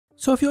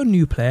So if you're a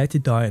new player to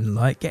Dying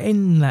Light,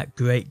 getting that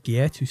great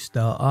gear to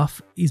start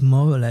off is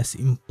more or less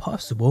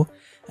impossible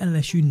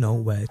unless you know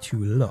where to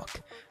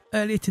look.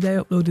 Earlier today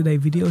I uploaded a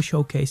video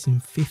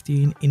showcasing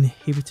 15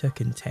 inhibitor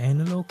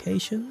container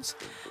locations,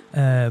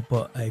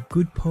 but a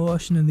good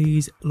portion of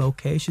these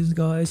locations,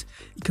 guys,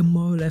 you can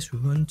more or less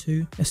run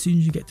to as soon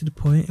as you get to the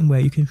point in where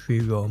you can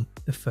free roam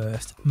the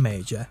first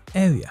major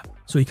area.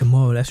 So you can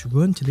more or less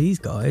run to these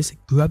guys,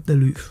 grab the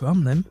loot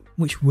from them,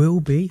 which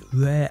will be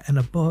rare and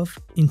above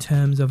in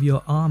terms of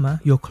your armor,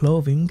 your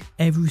clothing,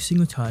 every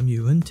single time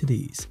you run to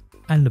these.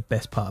 And the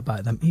best part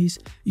about them is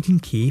you can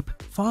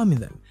keep farming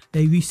them.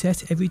 They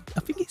reset every, I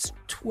think it's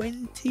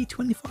 20,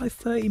 25,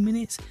 30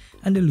 minutes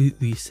and the loot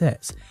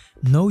resets.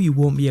 No, you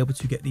won't be able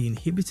to get the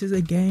inhibitors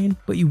again,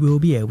 but you will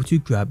be able to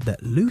grab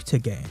that loot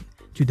again.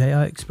 Today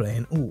I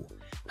explain all.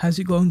 How's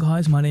it going,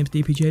 guys? My name's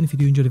DPJ, and if you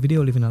do enjoy the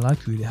video, leaving a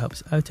like really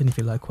helps out, and if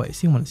you like what you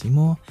see and want to see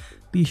more,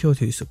 be sure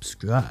to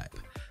subscribe.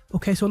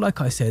 Okay, so like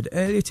I said,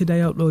 earlier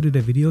today I uploaded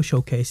a video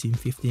showcasing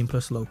 15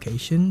 plus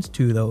locations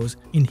to those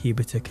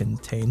inhibitor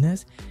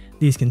containers.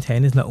 These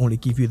containers not only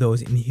give you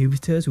those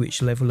inhibitors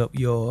which level up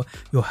your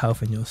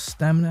health and your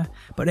stamina,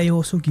 but they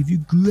also give you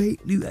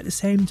great loot at the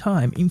same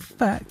time. In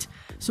fact,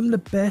 some of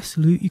the best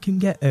loot you can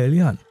get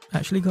early on.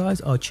 Actually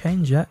guys, I'll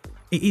change that.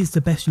 It is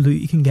the best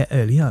loot you can get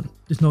early on.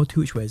 There's no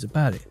two ways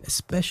about it,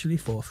 especially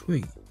for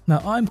free.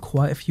 Now I'm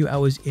quite a few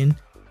hours in,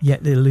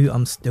 yet the loot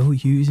I'm still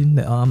using,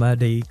 the armor,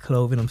 the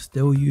clothing I'm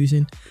still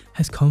using,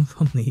 has come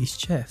from these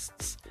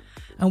chests.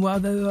 And while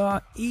there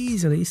are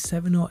easily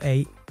 7 or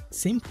 8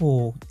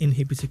 simple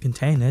inhibitor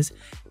containers,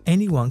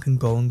 anyone can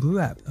go and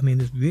grab. I mean,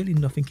 there's really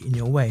nothing in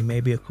your way,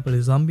 maybe a couple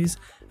of zombies,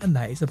 and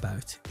that is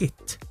about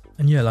it.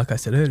 And yeah, like I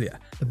said earlier,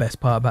 the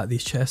best part about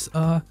these chests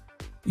are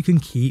you can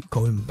keep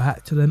going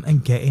back to them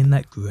and getting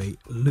that great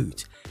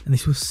loot, and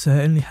this will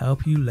certainly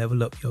help you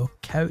level up your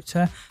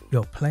character,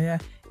 your player,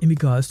 in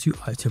regards to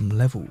item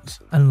levels.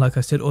 And like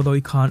I said, although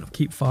you can't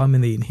keep farming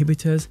the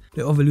inhibitors,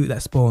 the other loot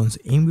that spawns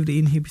in with the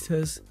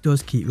inhibitors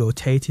does keep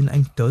rotating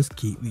and does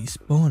keep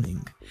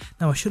respawning.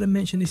 Now I should have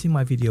mentioned this in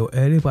my video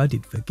earlier, but I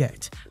did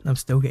forget, and I'm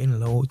still getting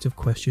loads of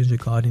questions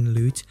regarding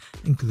loot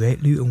and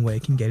great loot and where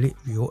you can get it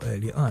real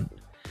early on.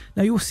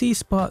 Now you'll see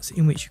spots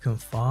in which you can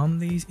farm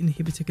these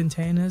inhibitor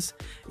containers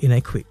in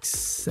a quick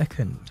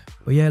second.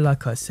 But yeah,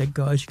 like I said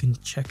guys, you can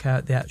check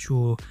out the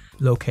actual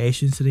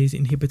locations to these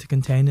inhibitor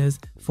containers,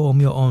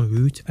 form your own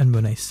route and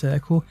run a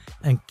circle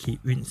and keep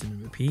rinsing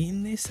and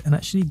repeating this and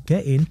actually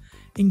getting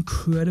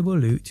incredible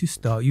loot to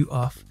start you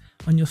off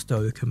on your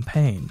story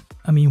campaign.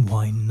 I mean,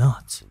 why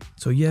not?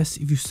 So yes,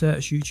 if you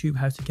search YouTube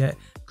how to get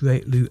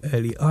great loot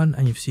early on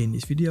and you've seen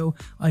this video,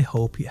 I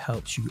hope it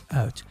helps you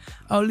out.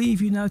 I'll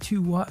leave you now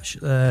to watch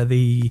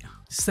the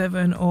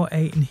 7 or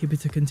 8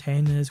 inhibitor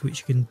containers which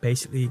you can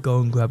basically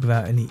go and grab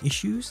without any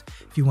issues.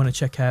 If you want to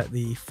check out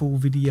the full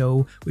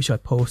video which I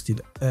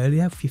posted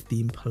earlier,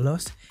 15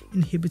 plus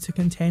inhibitor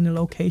container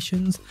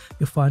locations,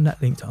 you'll find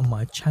that linked on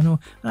my channel,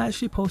 and I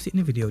actually post it in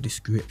the video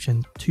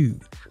description too.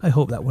 I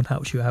hope that one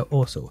helps you out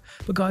also.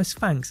 But guys,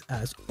 thanks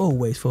as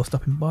always for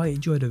stopping by.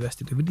 Enjoy the rest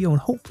of the video and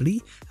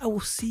hopefully I will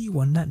see you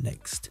on that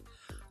next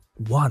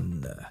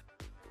one.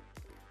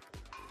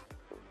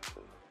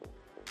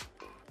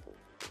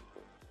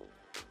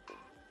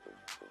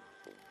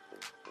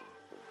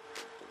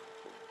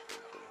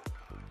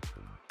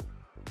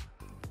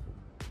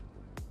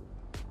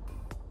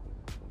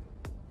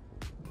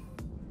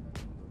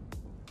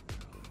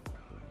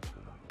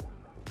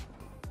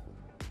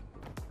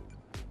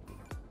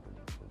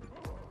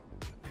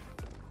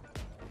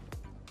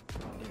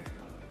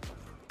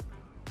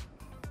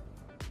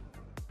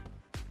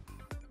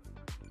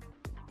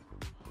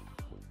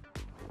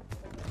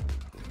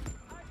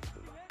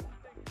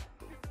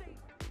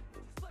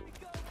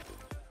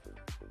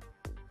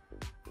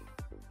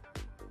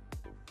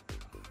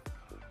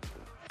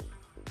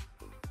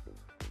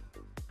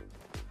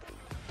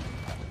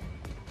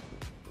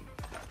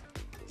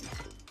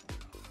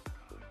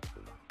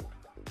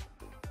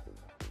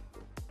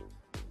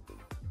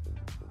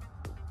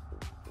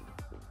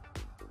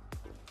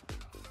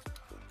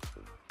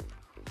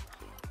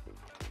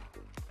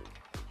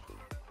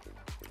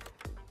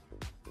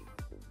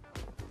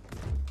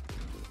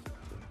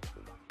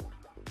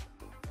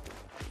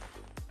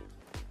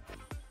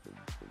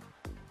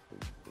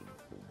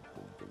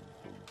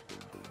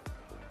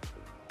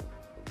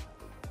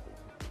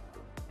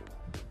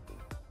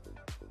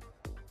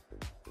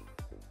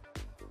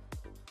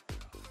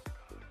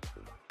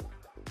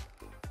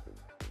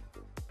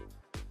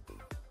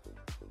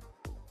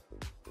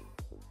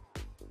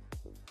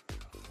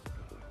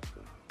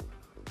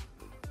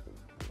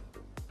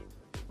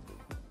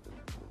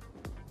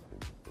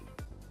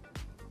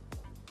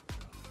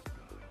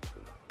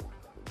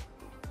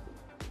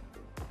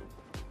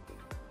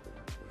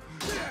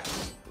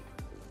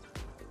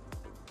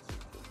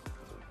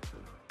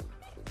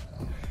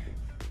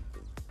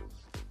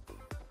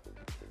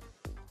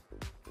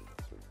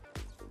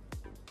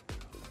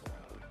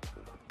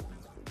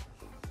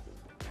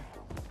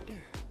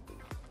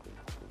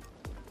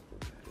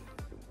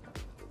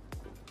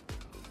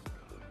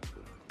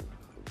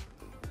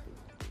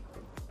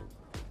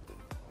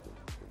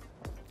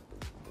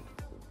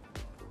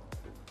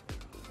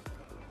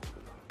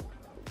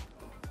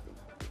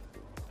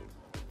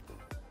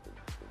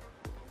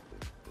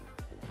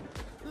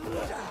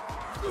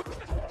 Inhibitor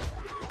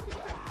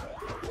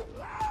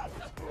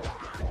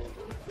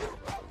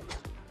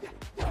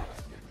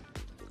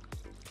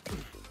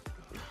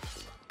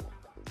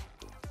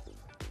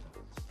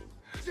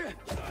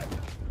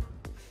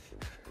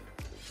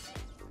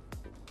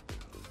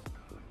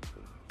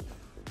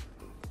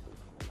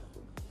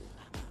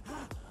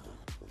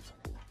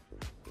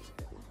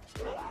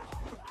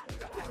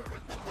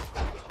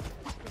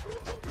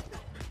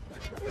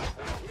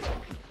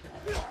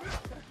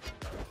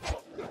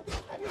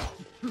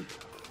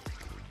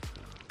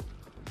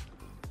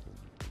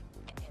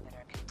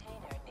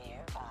container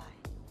nearby.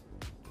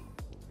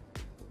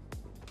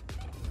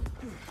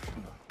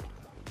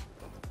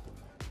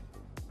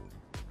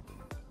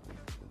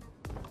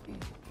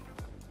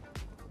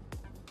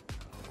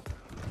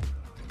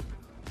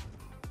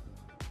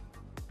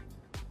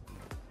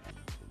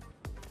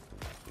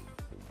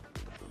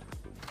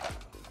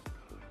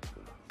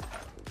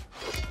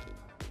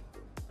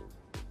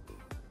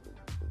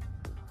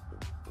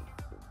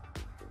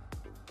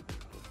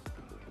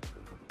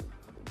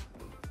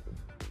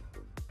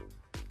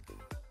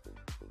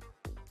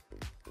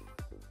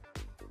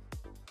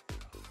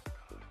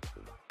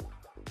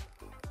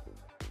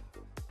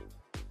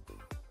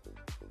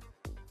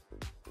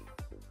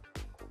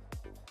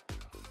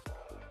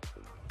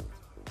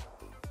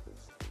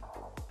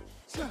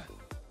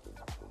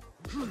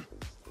 Huh.